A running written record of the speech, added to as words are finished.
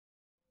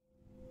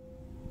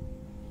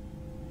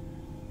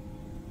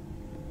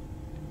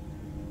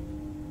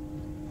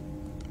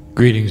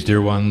Greetings,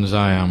 dear ones.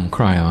 I am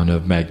Kryon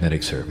of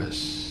Magnetic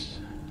Service.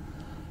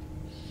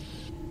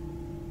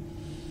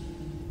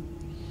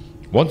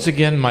 Once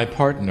again, my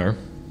partner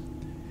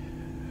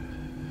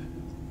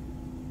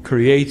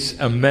creates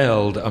a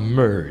meld, a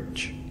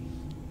merge,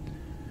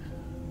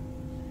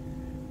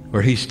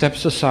 where he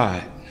steps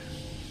aside.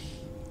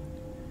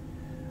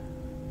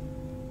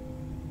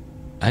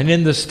 And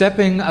in the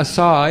stepping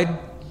aside,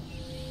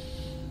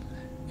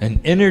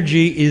 an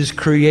energy is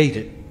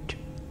created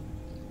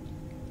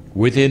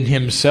within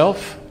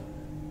himself,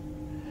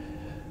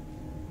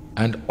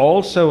 and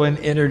also an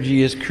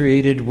energy is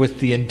created with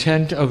the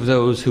intent of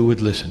those who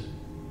would listen.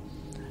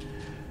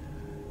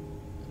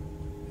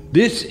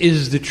 This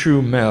is the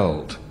true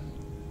meld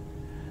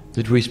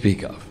that we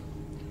speak of.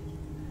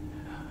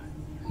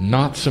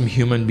 Not some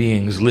human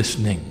beings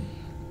listening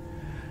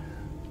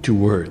to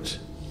words,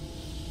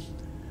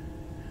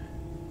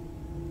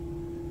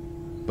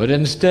 but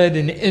instead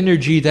an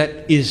energy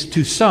that is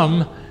to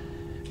some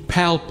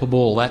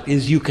palpable, that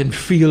is, you can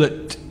feel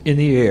it in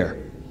the air.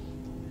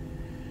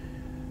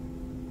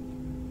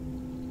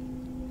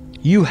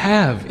 You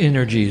have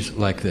energies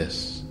like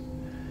this.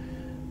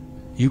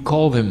 You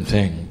call them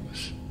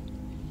things.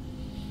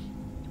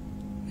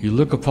 You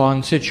look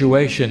upon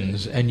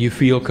situations and you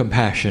feel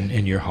compassion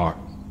in your heart.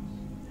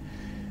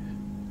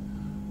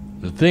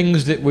 The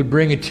things that would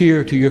bring a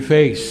tear to your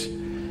face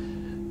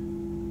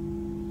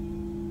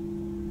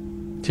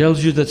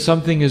tells you that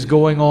something is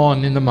going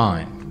on in the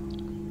mind.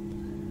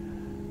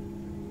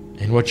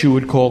 In what you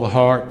would call the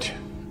heart,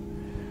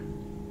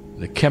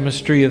 the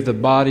chemistry of the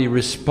body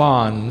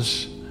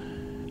responds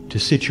to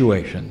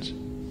situations.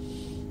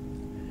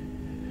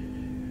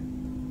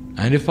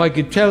 And if I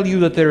could tell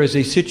you that there is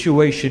a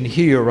situation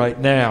here right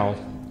now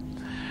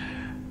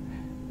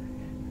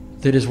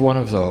that is one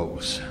of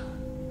those,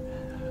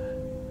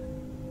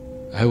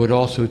 I would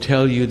also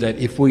tell you that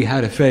if we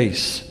had a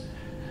face,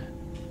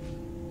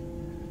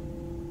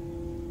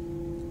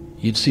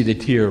 you'd see the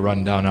tear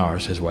run down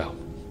ours as well.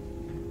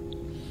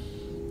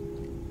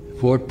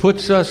 For it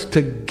puts us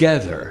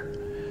together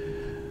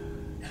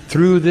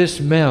through this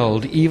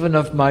meld, even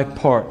of my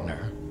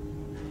partner,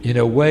 in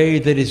a way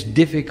that is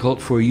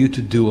difficult for you to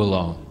do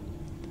alone.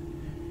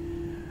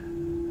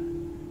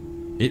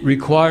 It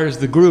requires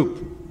the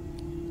group.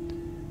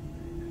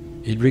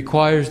 It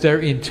requires their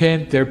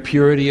intent, their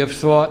purity of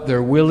thought,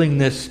 their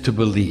willingness to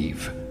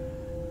believe.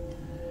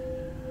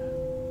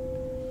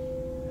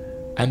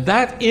 And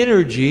that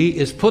energy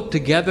is put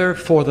together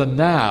for the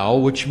now,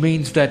 which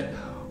means that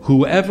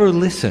whoever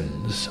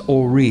listens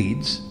or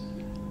reads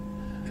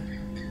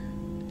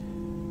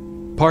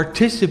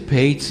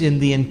participates in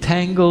the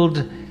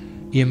entangled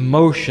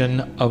emotion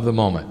of the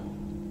moment.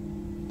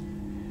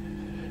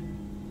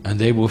 And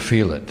they will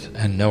feel it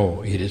and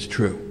know it is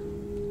true.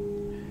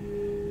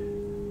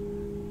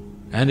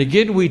 And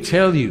again, we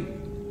tell you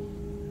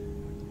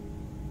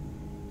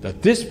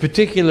that this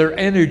particular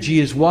energy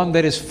is one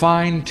that is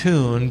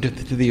fine-tuned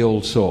to the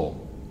old soul.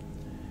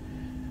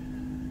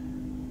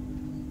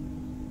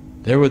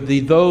 There would be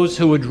those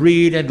who would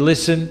read and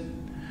listen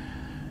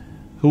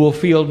who will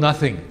feel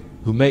nothing,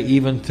 who may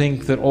even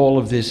think that all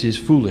of this is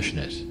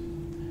foolishness.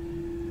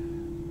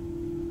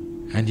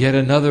 And yet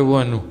another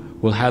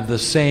one will have the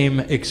same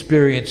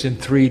experience in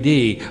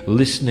 3D,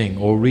 listening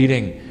or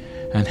reading,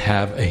 and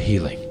have a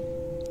healing.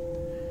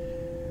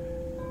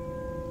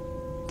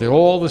 That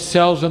all the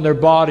cells in their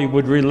body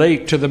would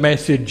relate to the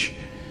message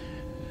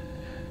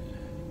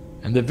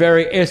and the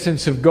very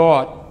essence of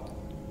God.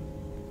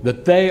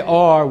 That they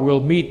are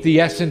will meet the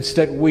essence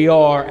that we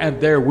are,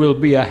 and there will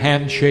be a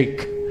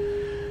handshake,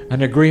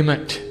 an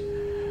agreement,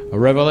 a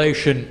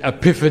revelation,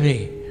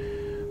 epiphany,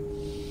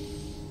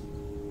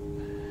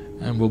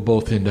 and we'll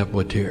both end up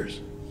with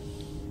tears.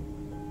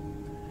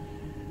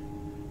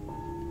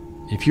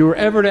 If you were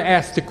ever to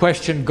ask the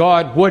question,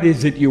 God, what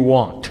is it you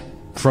want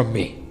from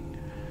me?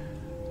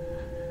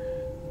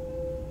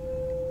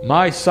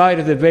 My side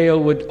of the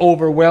veil would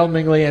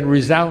overwhelmingly and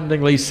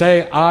resoundingly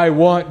say, I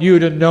want you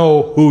to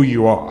know who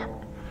you are.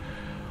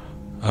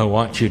 I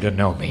want you to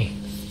know me.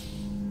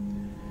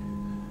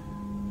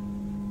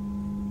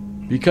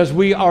 Because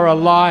we are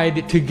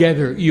allied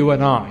together, you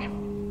and I.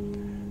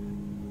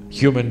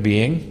 Human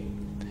being.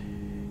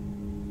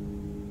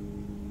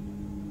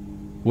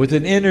 With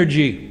an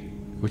energy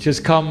which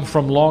has come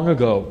from long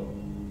ago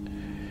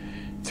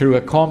through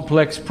a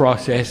complex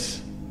process.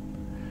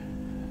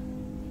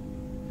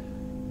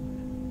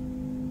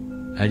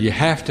 And you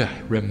have to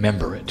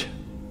remember it.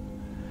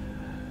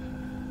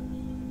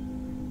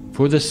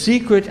 For the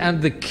secret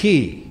and the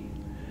key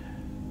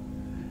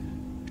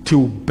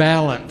to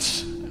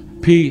balance,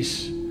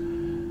 peace,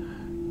 and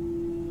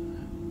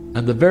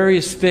the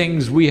various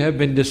things we have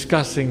been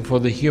discussing for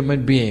the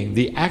human being,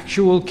 the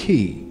actual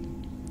key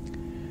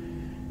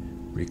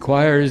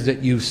requires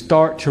that you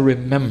start to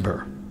remember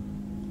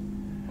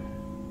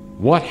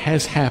what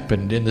has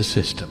happened in the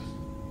system.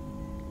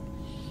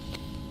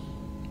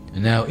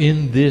 And now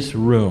in this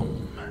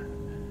room,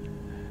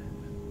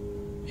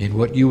 in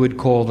what you would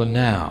call the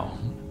now,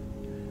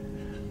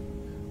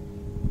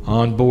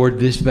 on board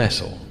this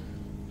vessel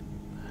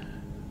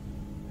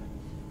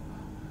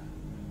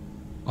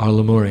are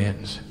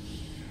Lemurians.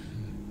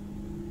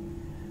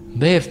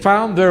 They have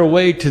found their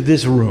way to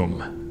this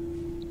room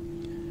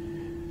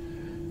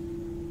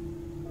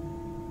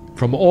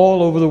from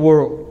all over the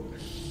world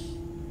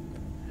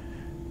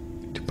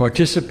to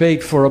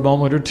participate for a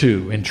moment or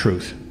two in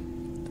truth.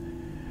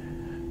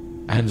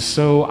 And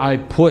so I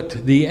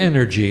put the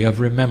energy of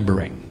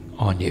remembering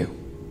on you.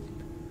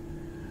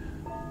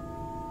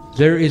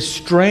 There is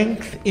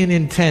strength in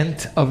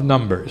intent of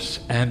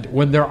numbers, and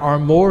when there are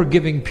more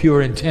giving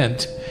pure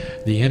intent,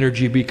 the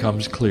energy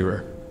becomes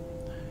clearer.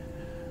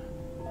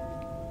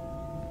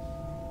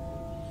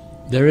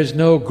 There is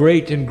no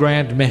great and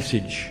grand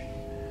message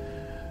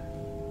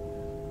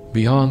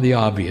beyond the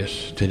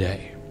obvious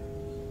today,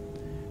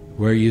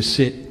 where you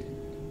sit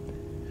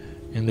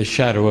in the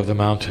shadow of the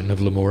mountain of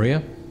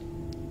Lemuria.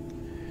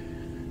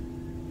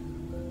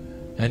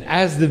 And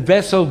as the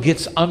vessel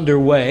gets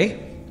underway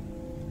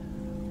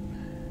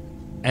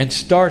and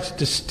starts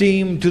to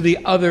steam to the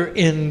other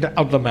end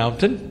of the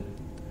mountain,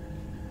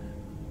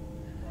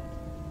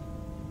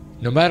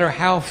 no matter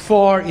how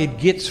far it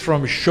gets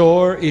from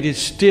shore, it is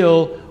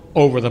still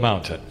over the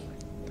mountain.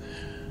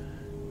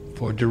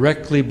 For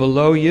directly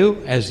below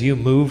you, as you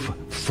move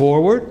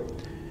forward,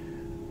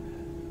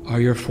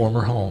 are your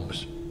former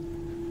homes.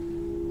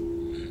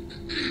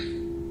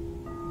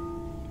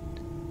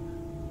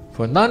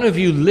 For none of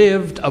you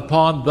lived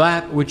upon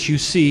that which you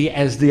see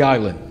as the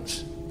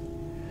islands.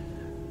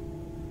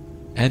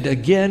 And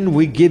again,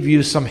 we give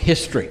you some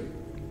history,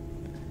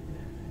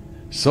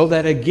 so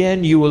that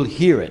again you will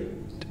hear it.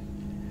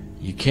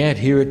 You can't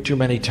hear it too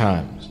many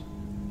times.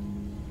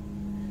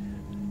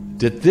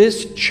 That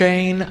this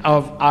chain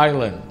of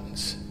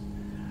islands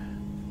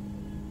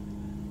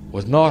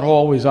was not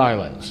always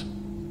islands.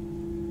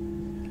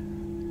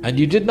 And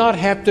you did not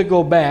have to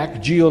go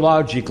back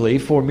geologically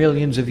for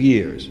millions of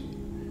years.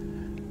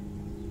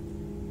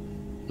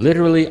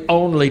 Literally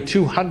only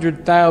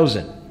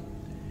 200,000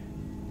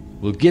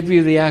 will give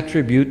you the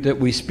attribute that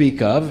we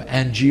speak of,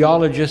 and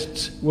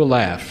geologists will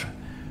laugh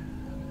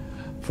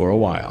for a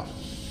while.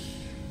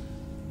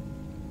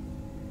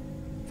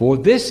 For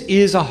this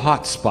is a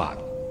hot spot.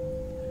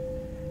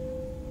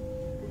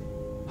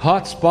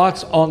 Hot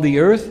spots on the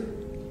earth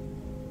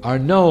are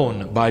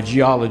known by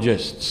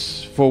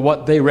geologists for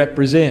what they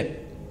represent.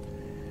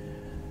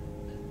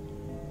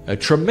 A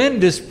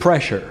tremendous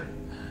pressure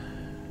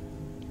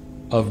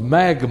of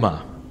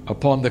magma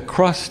upon the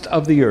crust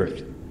of the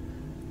earth,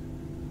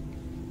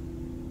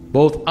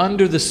 both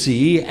under the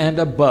sea and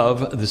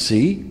above the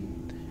sea.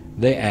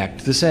 They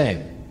act the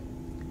same.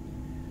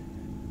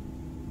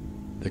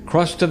 The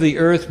crust of the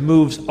earth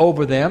moves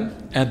over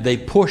them and they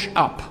push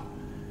up.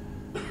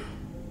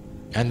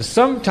 And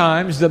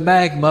sometimes the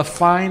magma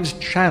finds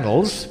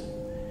channels,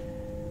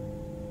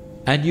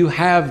 and you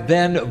have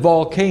then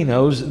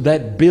volcanoes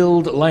that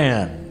build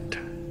land.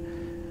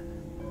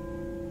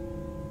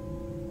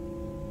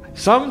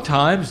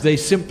 Sometimes they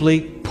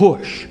simply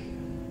push.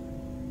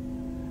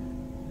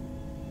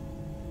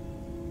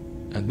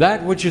 And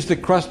that which is the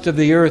crust of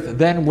the earth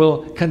then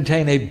will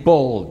contain a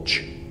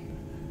bulge.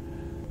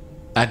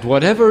 And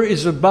whatever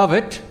is above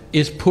it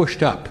is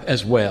pushed up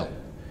as well.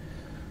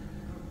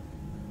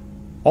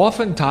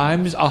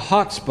 Oftentimes, a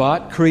hot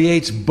spot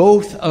creates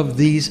both of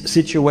these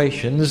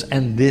situations,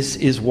 and this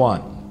is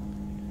one.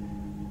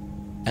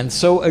 And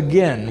so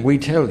again, we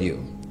tell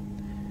you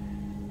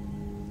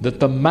that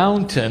the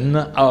mountain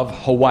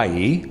of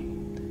Hawaii,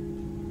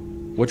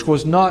 which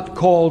was not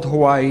called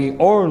Hawaii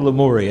or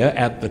Lemuria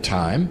at the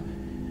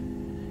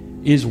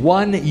time, is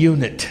one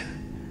unit.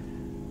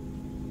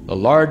 The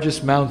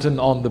largest mountain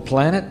on the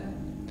planet,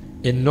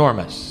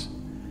 enormous.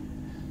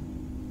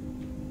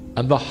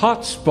 And the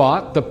hot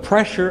spot, the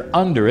pressure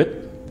under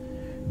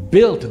it,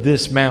 built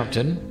this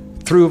mountain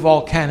through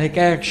volcanic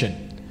action.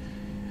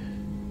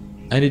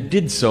 And it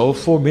did so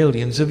for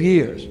millions of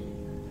years.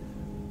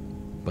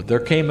 But there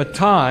came a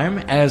time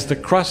as the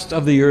crust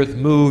of the earth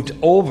moved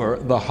over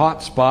the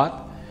hot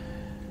spot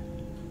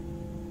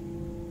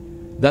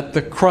that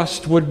the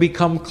crust would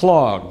become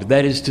clogged.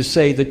 That is to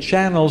say, the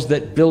channels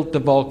that built the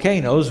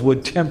volcanoes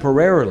would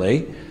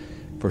temporarily,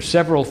 for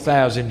several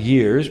thousand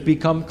years,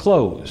 become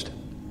closed.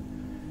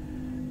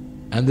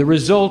 And the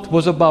result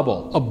was a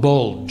bubble, a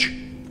bulge.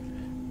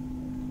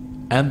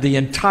 And the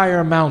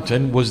entire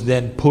mountain was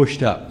then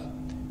pushed up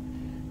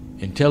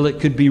until it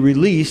could be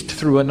released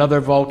through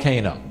another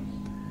volcano.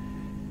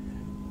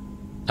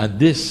 And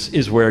this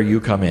is where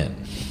you come in.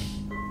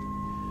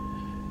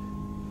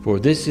 For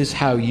this is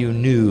how you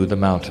knew the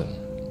mountain.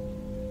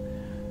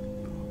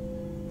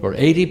 For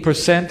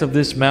 80% of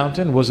this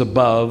mountain was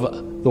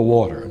above the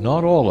water,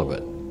 not all of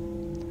it.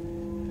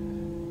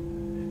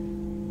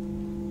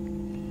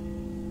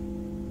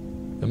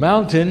 The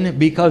mountain,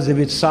 because of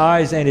its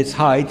size and its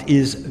height,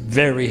 is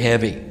very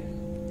heavy.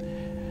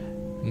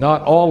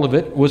 Not all of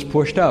it was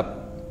pushed up.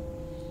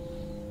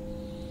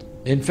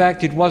 In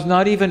fact, it was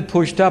not even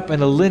pushed up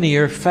in a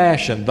linear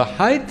fashion. The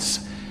heights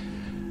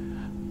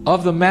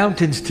of the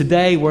mountains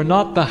today were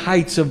not the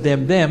heights of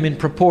them in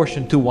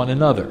proportion to one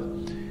another.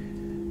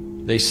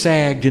 They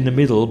sagged in the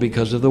middle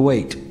because of the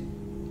weight.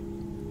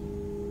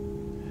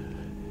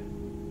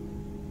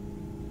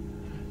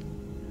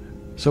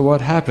 So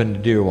what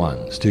happened, dear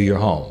ones, to your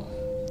home?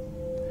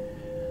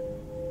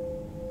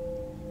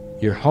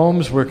 Your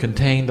homes were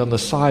contained on the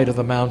side of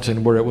the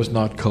mountain where it was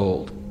not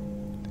cold.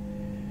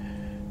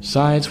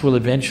 Science will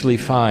eventually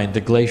find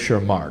the glacier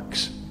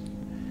marks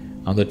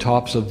on the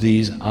tops of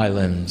these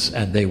islands,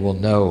 and they will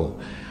know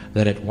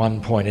that at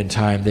one point in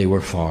time they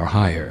were far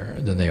higher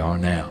than they are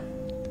now.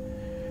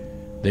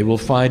 They will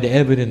find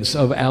evidence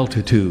of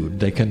altitude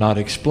they cannot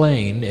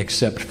explain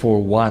except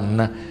for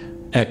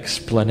one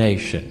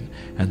explanation,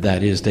 and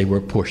that is they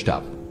were pushed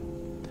up.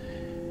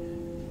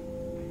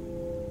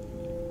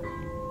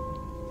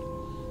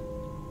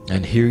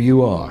 And here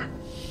you are,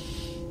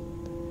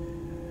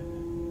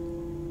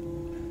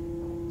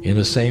 in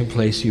the same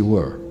place you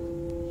were.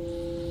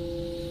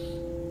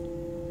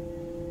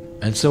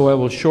 And so I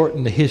will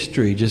shorten the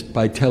history just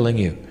by telling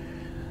you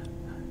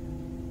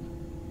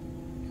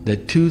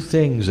that two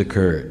things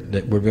occurred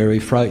that were very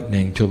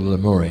frightening to the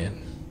Lemurian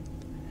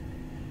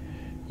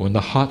when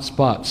the hot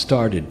spot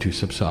started to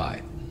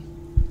subside.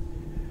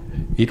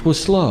 It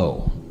was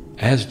slow,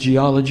 as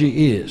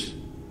geology is.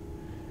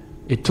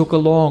 It took a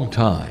long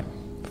time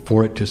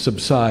for it to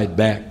subside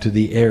back to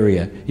the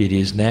area it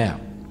is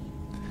now.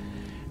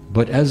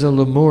 But as a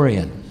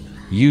Lemurian,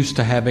 used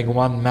to having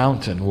one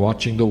mountain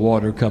watching the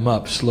water come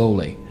up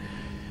slowly,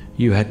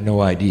 you had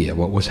no idea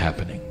what was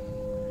happening.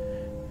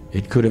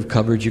 It could have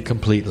covered you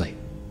completely.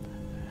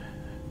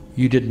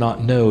 You did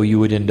not know you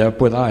would end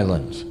up with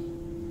islands,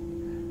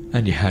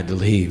 and you had to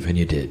leave, and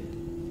you did.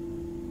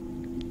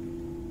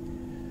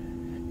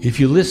 If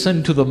you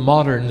listen to the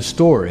modern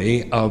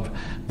story of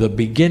the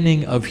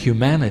beginning of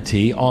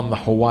humanity on the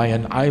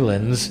Hawaiian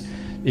Islands,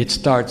 it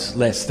starts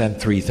less than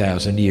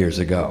 3,000 years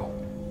ago,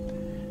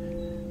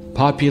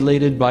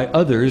 populated by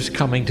others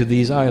coming to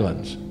these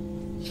islands.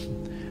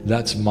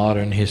 That's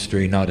modern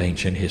history, not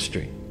ancient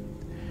history.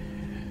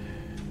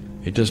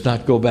 It does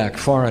not go back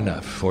far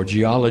enough, for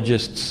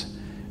geologists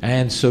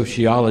and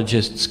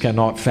sociologists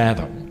cannot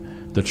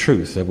fathom the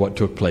truth of what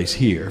took place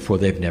here, for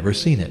they've never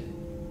seen it.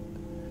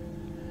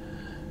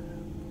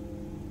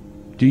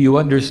 Do you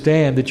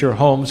understand that your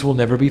homes will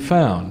never be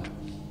found?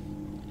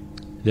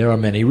 There are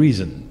many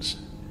reasons.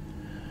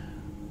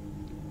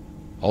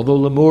 Although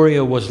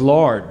Lemuria was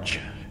large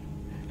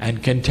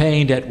and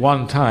contained at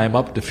one time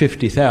up to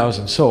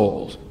 50,000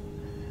 souls,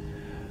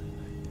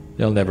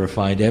 they'll never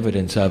find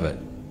evidence of it.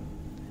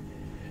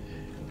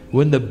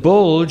 When the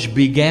bulge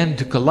began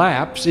to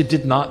collapse, it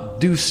did not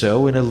do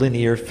so in a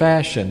linear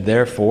fashion.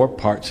 Therefore,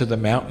 parts of the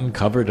mountain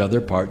covered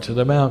other parts of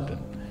the mountain.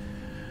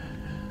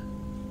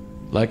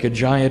 Like a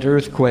giant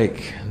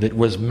earthquake that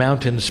was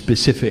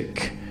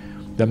mountain-specific,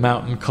 the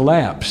mountain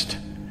collapsed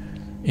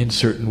in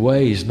certain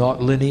ways,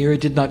 not linear.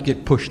 It did not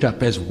get pushed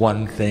up as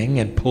one thing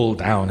and pulled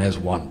down as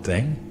one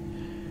thing.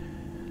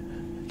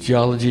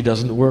 Geology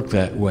doesn't work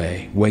that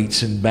way.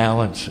 Weights and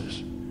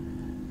balances.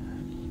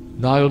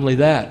 Not only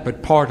that,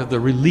 but part of the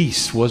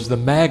release was the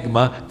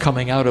magma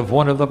coming out of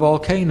one of the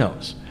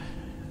volcanoes.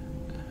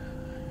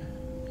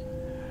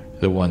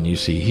 The one you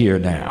see here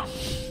now.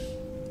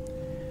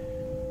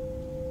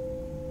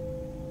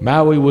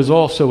 Maui was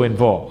also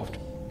involved.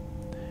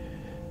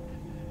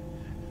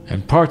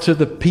 And parts of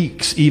the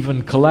peaks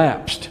even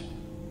collapsed,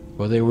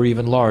 or they were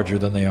even larger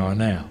than they are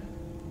now.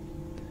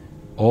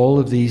 All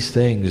of these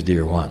things,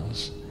 dear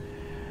ones,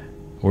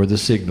 were the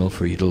signal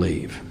for you to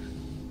leave.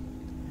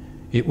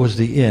 It was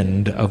the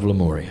end of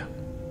Lemuria.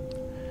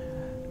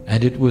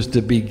 And it was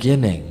the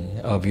beginning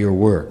of your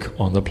work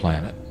on the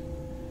planet.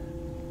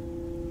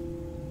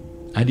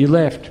 And you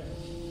left.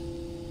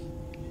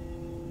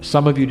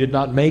 Some of you did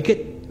not make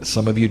it.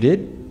 Some of you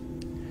did.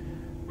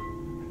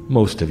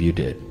 Most of you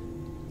did.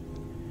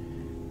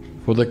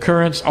 For the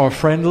currents are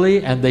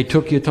friendly and they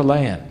took you to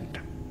land.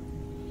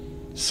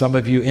 Some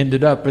of you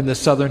ended up in the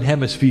southern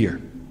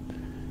hemisphere,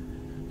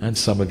 and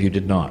some of you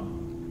did not.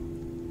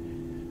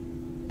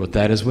 But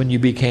that is when you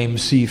became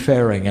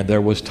seafaring and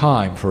there was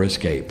time for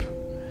escape.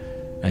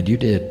 And you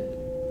did.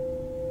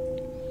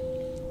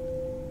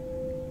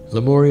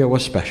 Lemuria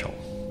was special,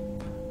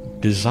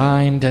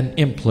 designed and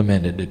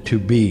implemented to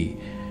be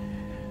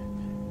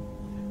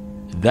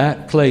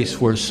that place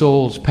where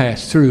souls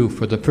pass through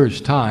for the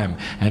first time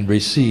and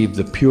receive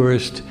the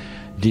purest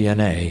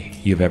DNA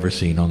you've ever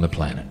seen on the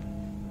planet.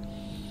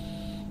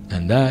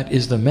 And that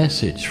is the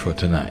message for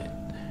tonight.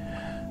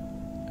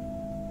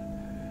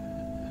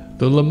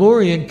 The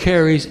Lemurian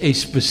carries a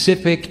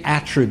specific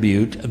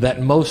attribute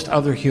that most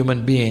other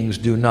human beings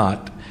do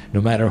not,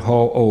 no matter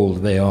how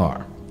old they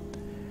are.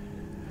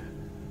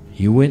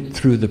 You went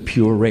through the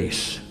pure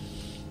race.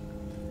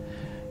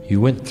 You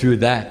went through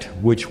that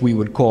which we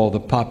would call the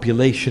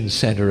population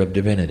center of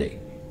divinity.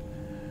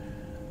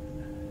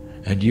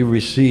 And you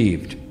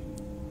received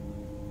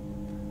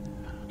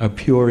a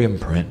pure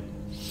imprint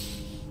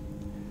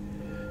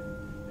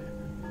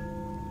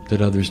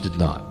that others did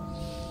not.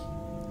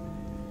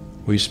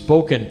 We've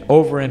spoken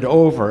over and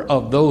over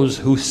of those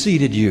who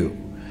seeded you,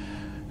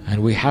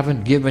 and we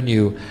haven't given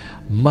you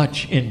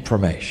much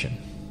information,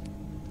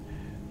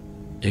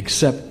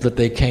 except that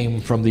they came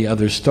from the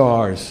other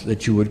stars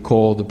that you would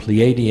call the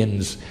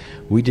Pleiadians.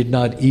 We did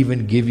not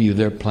even give you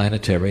their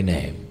planetary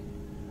name.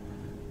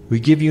 We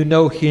give you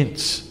no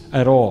hints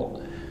at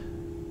all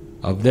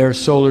of their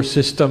solar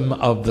system,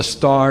 of the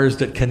stars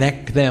that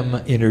connect them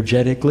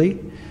energetically,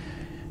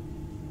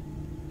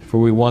 for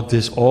we want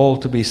this all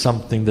to be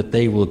something that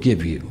they will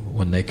give you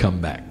when they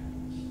come back.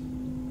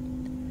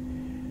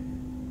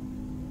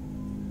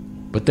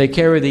 But they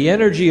carry the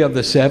energy of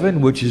the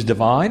seven, which is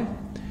divine.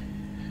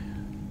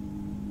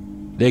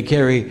 They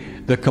carry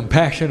the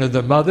compassion of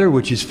the mother,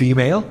 which is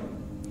female.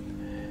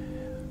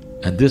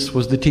 And this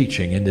was the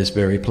teaching in this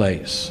very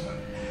place.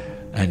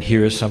 And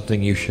here is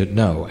something you should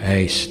know.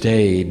 They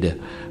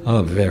stayed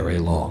a very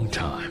long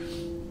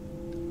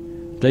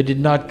time. They did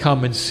not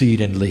come and seed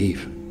and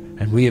leave.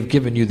 And we have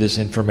given you this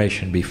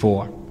information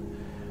before.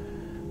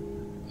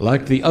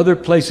 Like the other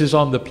places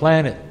on the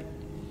planet,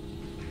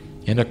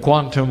 in a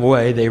quantum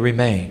way they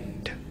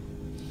remained.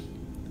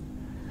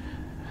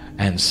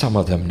 And some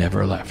of them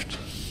never left.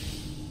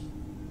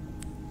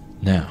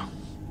 Now,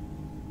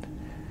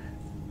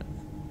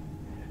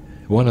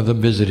 one of them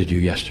visited you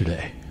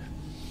yesterday.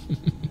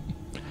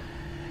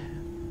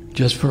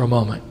 Just for a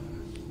moment.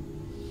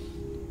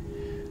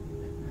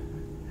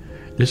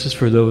 This is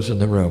for those in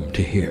the room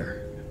to hear.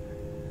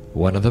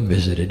 One of them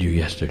visited you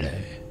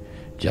yesterday,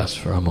 just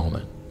for a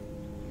moment.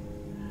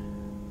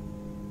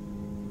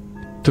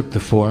 Took the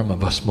form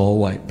of a small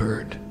white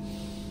bird.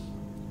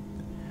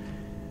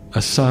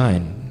 A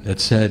sign that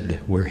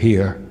said, we're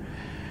here,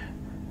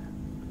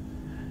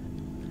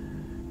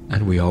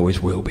 and we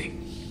always will be.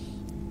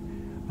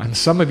 And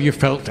some of you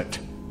felt it.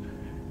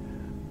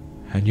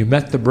 And you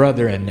met the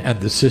brother and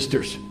the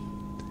sisters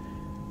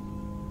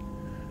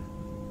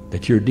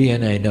that your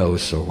DNA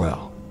knows so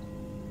well.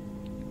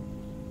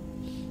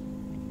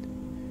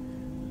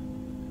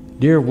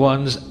 Dear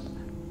ones,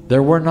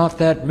 there were not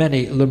that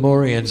many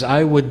Lemurians.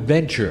 I would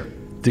venture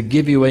to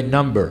give you a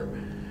number.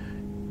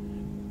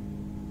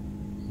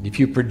 If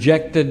you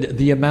projected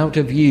the amount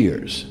of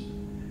years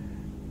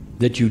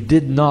that you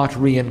did not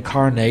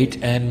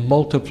reincarnate and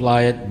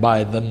multiply it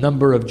by the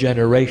number of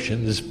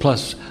generations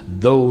plus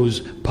those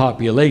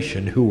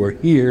population who were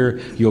here,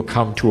 you'll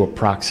come to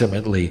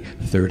approximately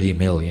 30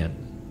 million.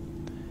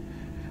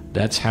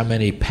 That's how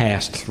many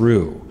passed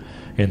through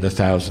in the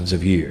thousands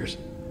of years.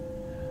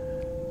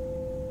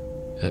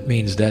 That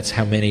means that's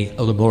how many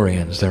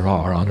Lemurians there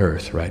are on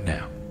Earth right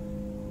now.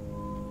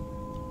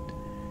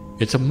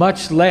 It's a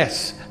much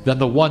less than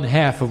the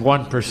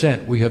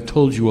 0.5% we have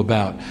told you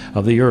about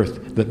of the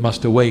Earth that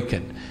must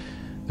awaken.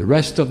 The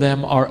rest of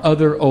them are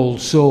other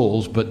old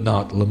souls, but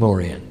not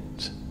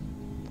Lemurians.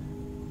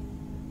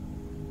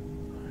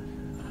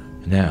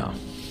 Now,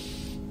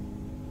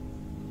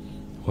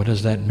 what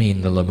does that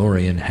mean the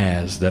Lemurian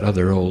has that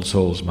other old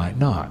souls might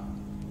not?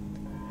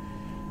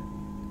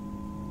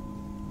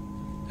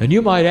 And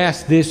you might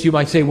ask this, you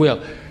might say,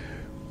 well,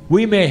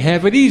 we may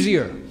have it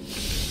easier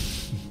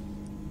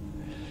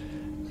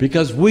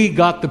because we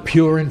got the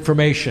pure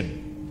information.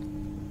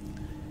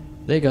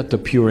 They got the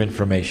pure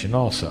information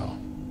also.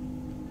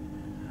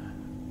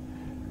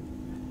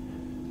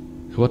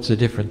 So what's the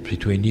difference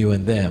between you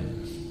and them?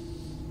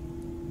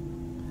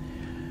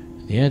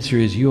 The answer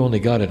is you only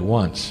got it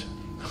once.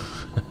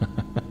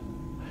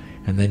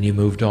 And then you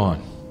moved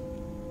on.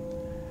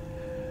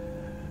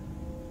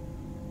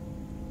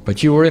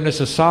 But you were in a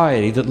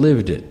society that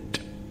lived it.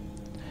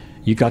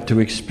 You got to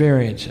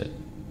experience it.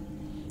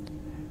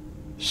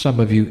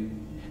 Some of you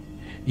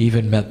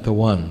even met the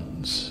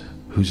ones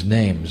whose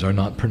names are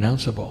not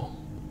pronounceable.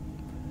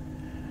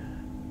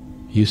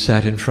 You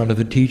sat in front of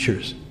the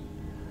teachers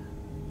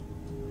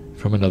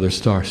from another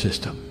star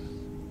system.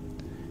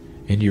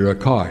 In your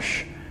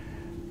Akash,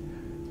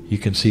 you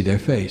can see their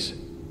face.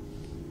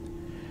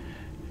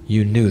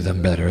 You knew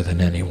them better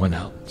than anyone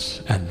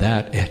else, and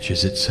that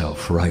etches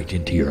itself right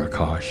into your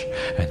Akash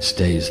and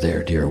stays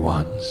there, dear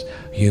ones.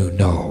 You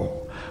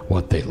know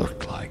what they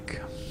looked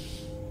like.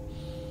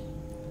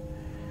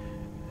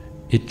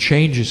 It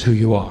changes who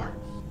you are.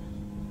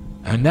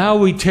 And now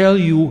we tell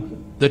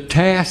you the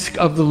task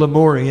of the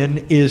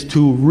Lemurian is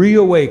to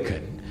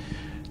reawaken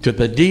to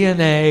the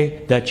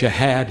DNA that you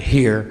had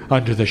here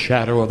under the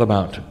shadow of the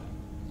mountain.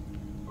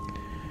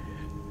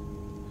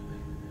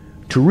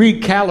 To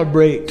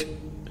recalibrate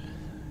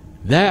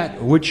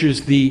that which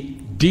is the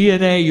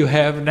DNA you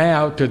have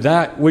now to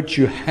that which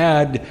you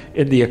had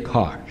in the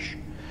Akash.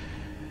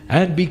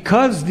 And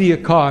because the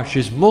Akash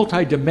is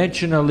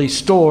multidimensionally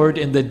stored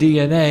in the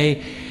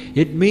DNA,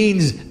 it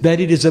means that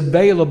it is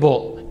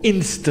available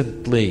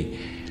instantly,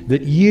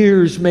 that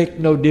years make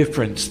no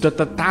difference, that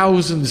the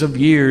thousands of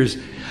years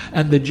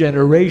and the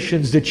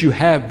generations that you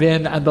have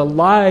been and the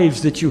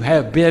lives that you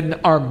have been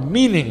are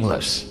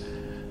meaningless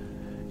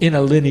in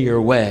a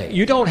linear way.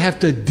 You don't have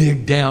to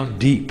dig down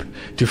deep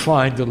to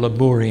find the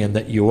Lemurian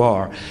that you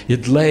are.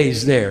 It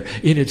lays there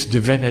in its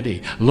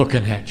divinity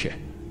looking at you.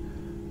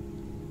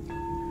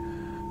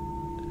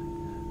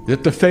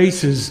 that the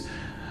faces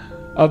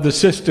of the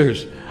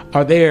sisters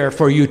are there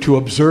for you to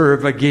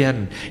observe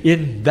again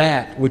in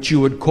that which you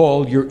would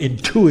call your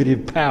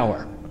intuitive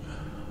power.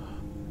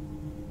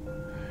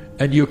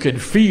 And you can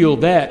feel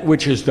that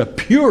which is the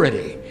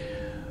purity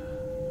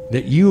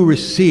that you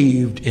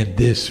received in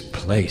this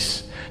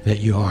place that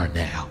you are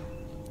now.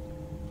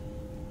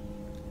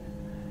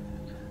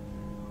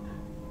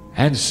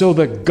 And so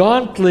the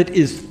gauntlet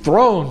is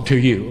thrown to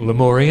you,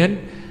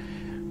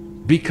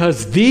 Lemurian,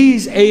 because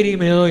these 80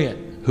 million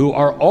who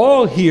are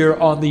all here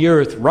on the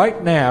earth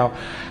right now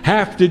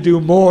have to do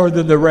more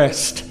than the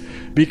rest,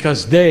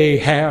 because they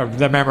have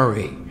the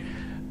memory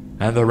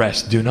and the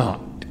rest do not.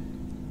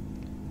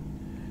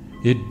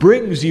 It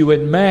brings you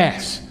en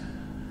masse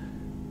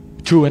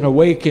to an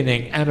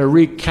awakening and a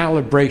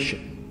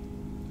recalibration.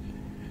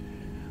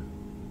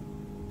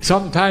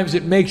 Sometimes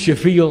it makes you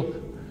feel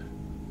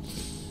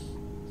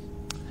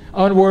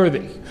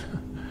unworthy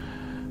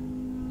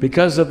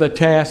because of the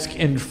task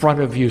in front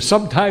of you.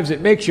 Sometimes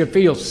it makes you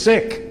feel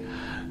sick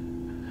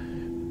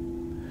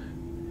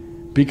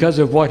because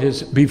of what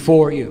is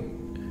before you.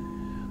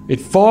 It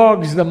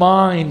fogs the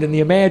mind and the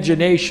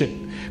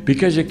imagination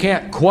because you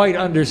can't quite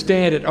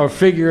understand it or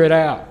figure it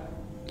out.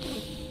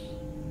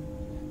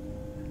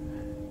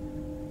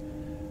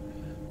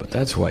 But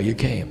that's why you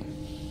came.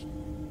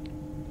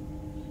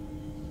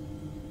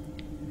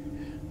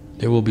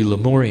 There will be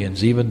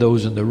Lemurians, even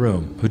those in the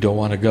room, who don't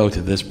want to go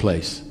to this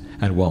place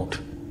and won't.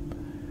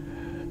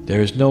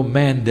 There is no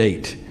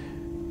mandate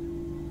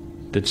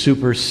that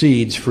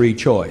supersedes free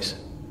choice.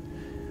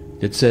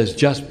 It says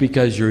just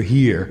because you're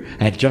here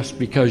and just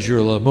because you're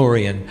a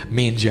Lemurian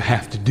means you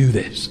have to do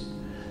this.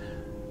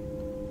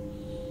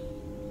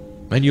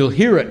 And you'll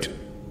hear it.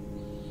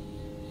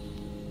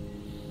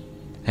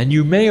 And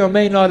you may or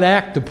may not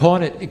act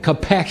upon it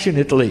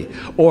compassionately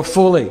or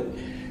fully.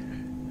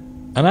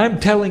 And I'm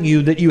telling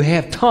you that you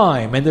have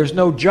time, and there's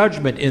no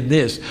judgment in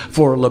this,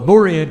 for a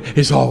Lemurian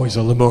is always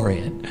a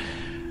Lemurian,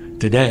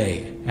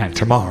 today and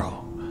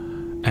tomorrow,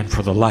 and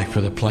for the life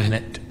of the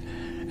planet.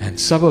 And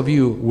some of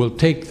you will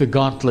take the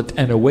gauntlet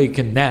and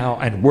awaken now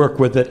and work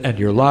with it, and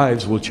your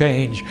lives will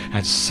change,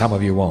 and some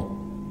of you won't.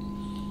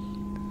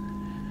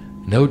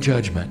 No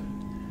judgment,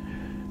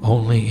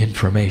 only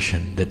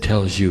information that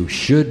tells you,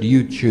 should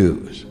you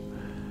choose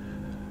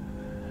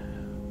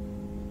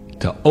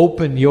to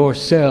open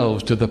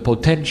yourselves to the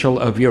potential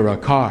of your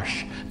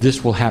Akash,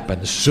 this will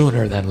happen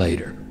sooner than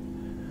later.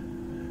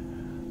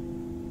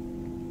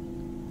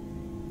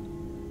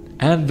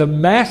 And the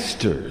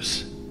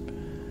masters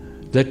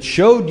that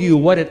showed you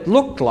what it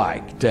looked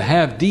like to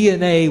have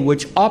DNA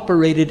which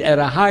operated at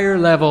a higher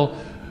level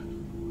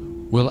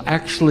will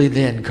actually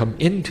then come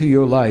into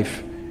your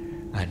life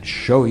and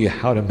show you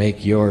how to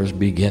make yours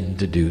begin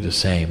to do the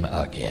same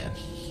again.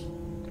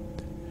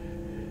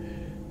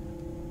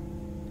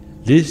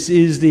 This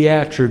is the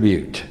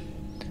attribute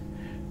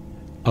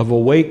of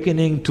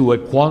awakening to a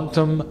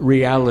quantum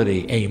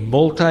reality, a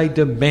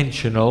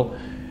multidimensional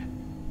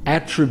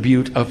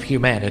attribute of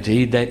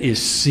humanity that is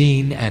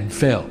seen and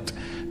felt.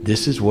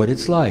 This is what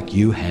it's like.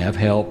 You have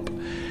help.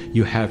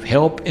 You have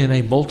help in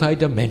a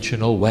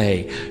multidimensional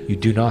way. You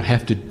do not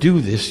have to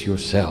do this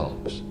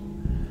yourselves,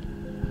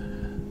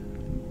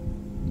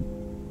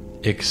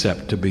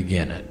 except to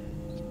begin it.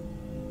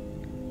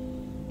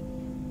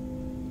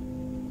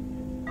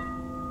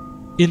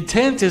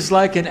 Intent is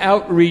like an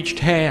outreached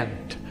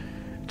hand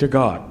to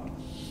God.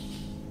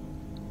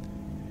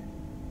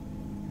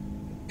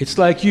 It's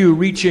like you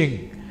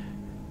reaching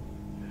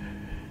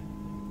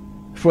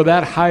for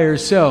that higher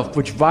self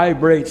which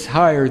vibrates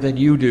higher than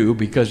you do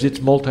because it's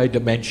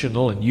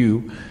multidimensional and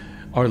you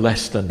are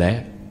less than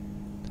that.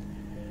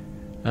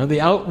 And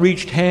the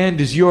outreached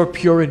hand is your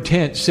pure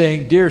intent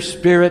saying, "Dear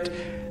Spirit,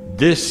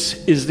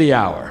 this is the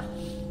hour.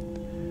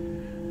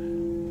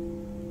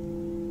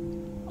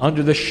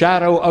 Under the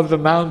shadow of the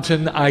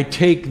mountain, I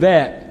take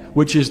that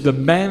which is the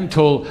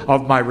mantle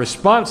of my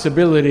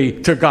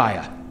responsibility to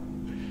Gaia.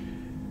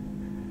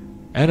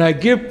 And I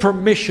give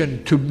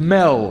permission to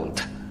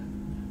meld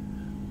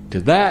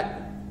to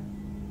that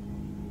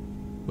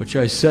which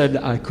I said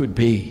I could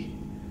be."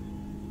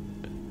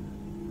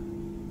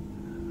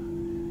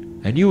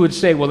 And you would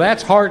say, "Well,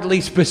 that's hardly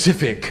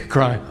specific,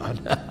 Kryon."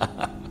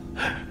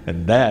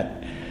 And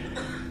that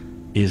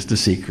is the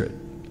secret.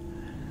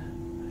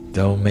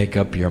 Don't make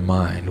up your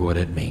mind what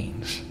it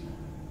means.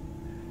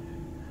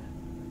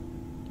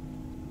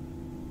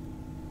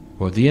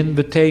 For the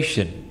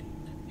invitation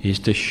is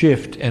to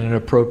shift in an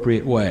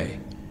appropriate way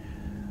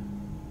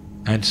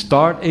and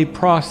start a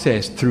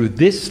process through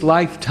this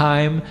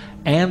lifetime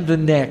and the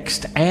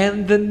next,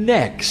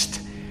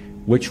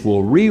 which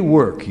will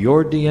rework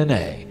your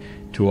DNA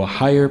to a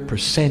higher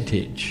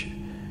percentage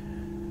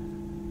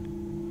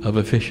of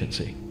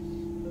efficiency.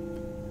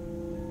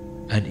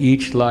 And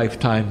each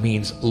lifetime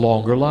means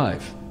longer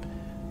life.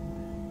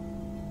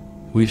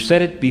 We've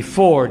said it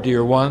before,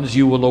 dear ones,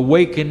 you will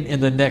awaken in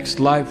the next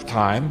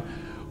lifetime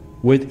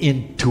with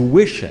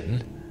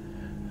intuition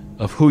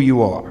of who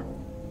you are,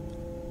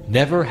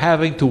 never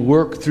having to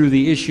work through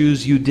the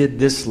issues you did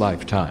this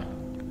lifetime.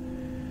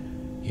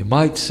 You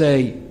might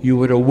say you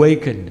would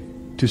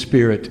awaken to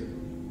spirit.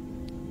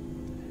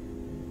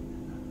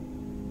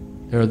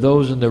 There are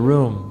those in the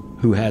room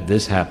who had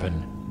this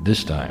happen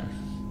this time.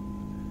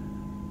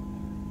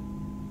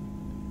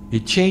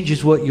 It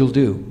changes what you'll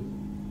do.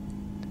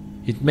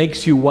 It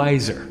makes you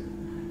wiser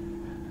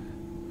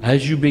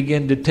as you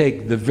begin to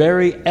take the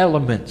very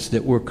elements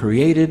that were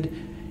created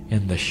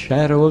in the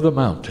shadow of the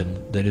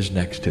mountain that is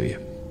next to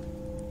you.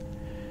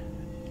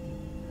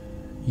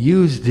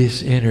 Use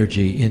this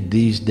energy in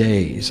these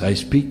days. I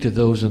speak to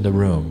those in the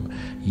room.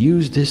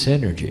 Use this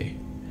energy.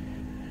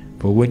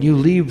 For when you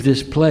leave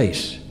this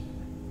place,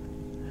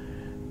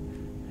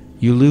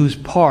 you lose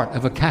part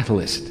of a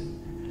catalyst.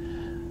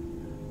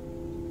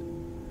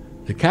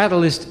 The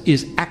catalyst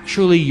is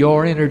actually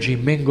your energy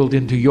mingled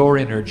into your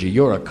energy.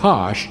 Your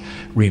Akash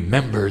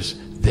remembers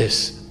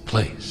this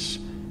place.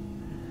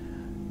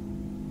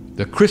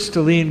 The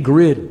crystalline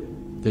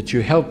grid that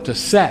you helped to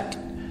set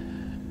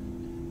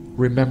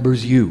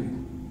remembers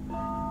you.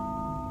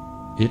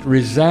 It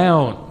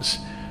resounds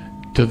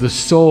to the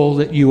soul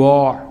that you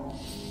are.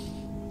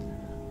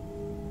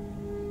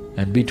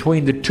 And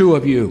between the two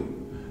of you,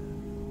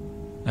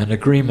 an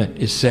agreement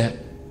is set.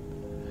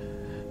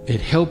 It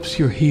helps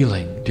your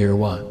healing, dear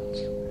ones.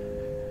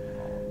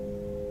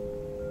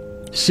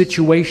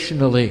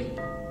 Situationally,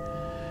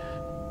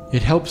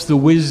 it helps the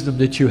wisdom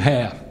that you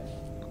have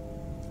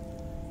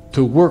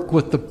to work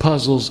with the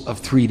puzzles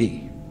of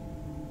 3D.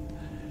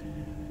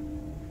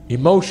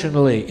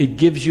 Emotionally, it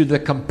gives you the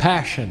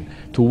compassion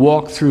to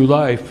walk through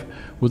life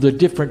with a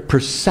different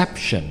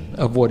perception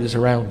of what is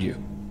around you.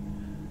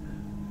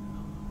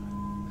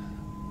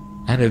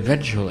 And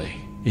eventually,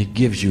 it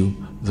gives you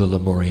the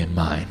Lemurian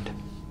mind.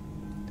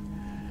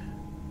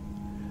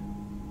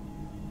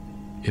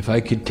 If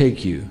I could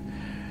take you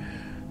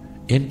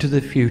into the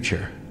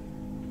future,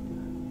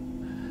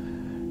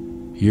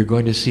 you're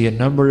going to see a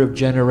number of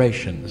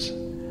generations,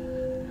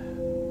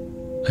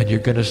 and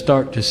you're going to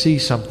start to see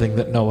something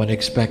that no one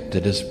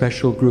expected, a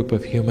special group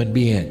of human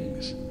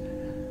beings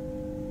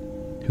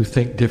who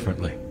think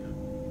differently.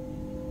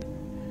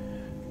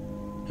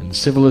 And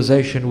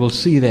civilization will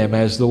see them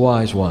as the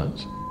wise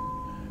ones.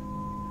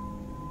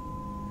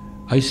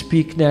 I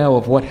speak now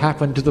of what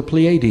happened to the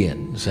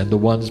Pleiadians and the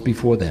ones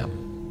before them.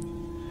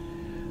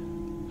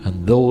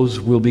 And those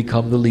will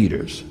become the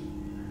leaders.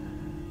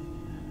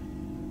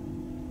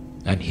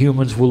 And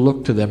humans will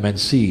look to them and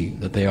see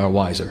that they are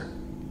wiser.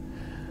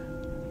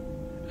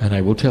 And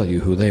I will tell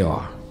you who they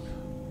are.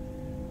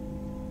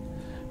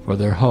 For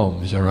their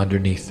homes are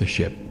underneath the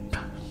ship.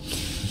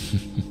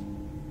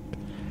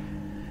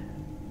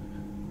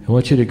 I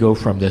want you to go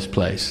from this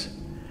place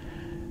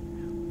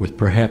with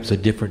perhaps a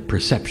different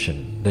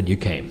perception than you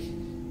came.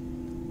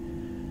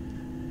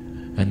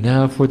 And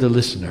now for the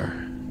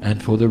listener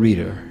and for the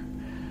reader,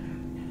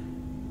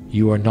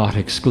 you are not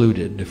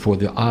excluded, for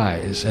the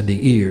eyes and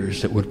the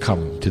ears that would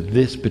come to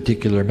this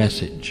particular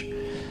message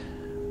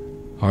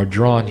are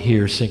drawn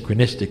here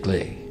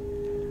synchronistically,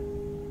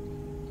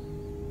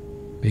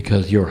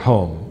 because your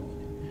home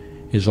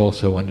is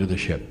also under the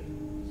ship.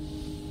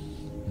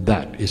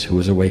 That is who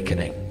is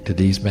awakening to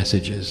these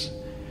messages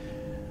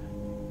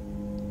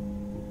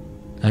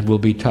and will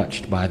be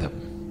touched by them.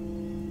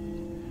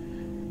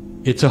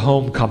 It's a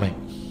homecoming.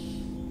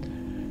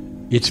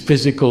 It's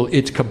physical,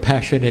 it's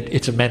compassionate,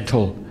 it's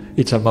mental,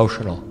 it's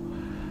emotional.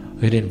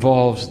 It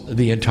involves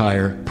the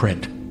entire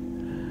print.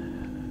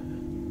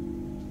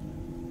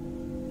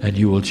 And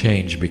you will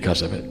change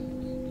because of it.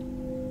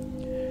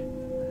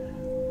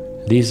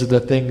 These are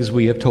the things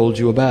we have told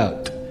you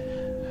about.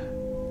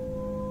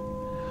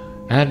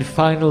 And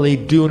finally,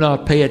 do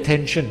not pay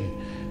attention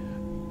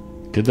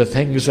to the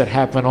things that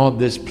happen on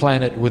this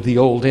planet with the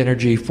old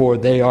energy, for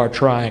they are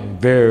trying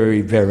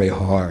very, very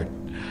hard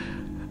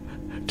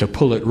to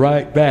pull it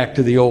right back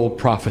to the old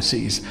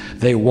prophecies.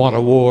 They want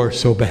a war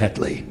so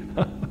badly.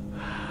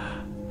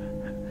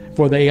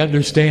 For they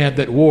understand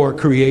that war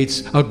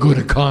creates a good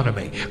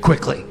economy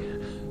quickly.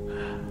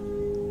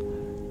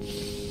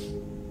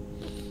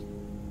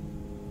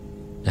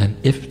 And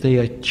if they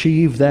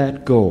achieve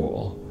that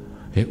goal,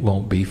 it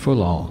won't be for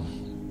long.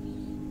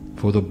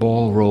 For the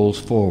ball rolls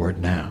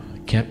forward now.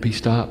 It can't be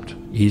stopped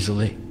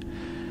easily.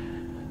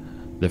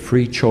 The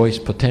free choice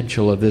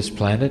potential of this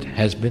planet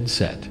has been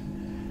set.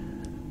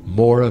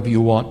 More of you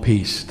want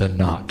peace than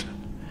not.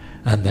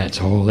 And that's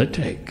all it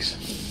takes.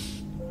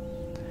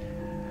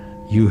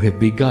 You have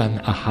begun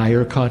a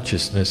higher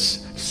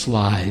consciousness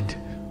slide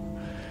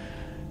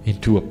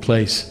into a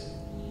place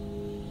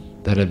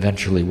that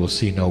eventually will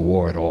see no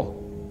war at all.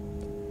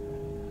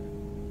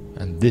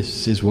 And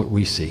this is what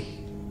we see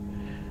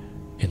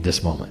in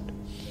this moment.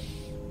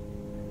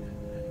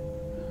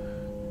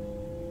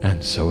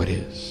 And so it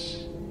is.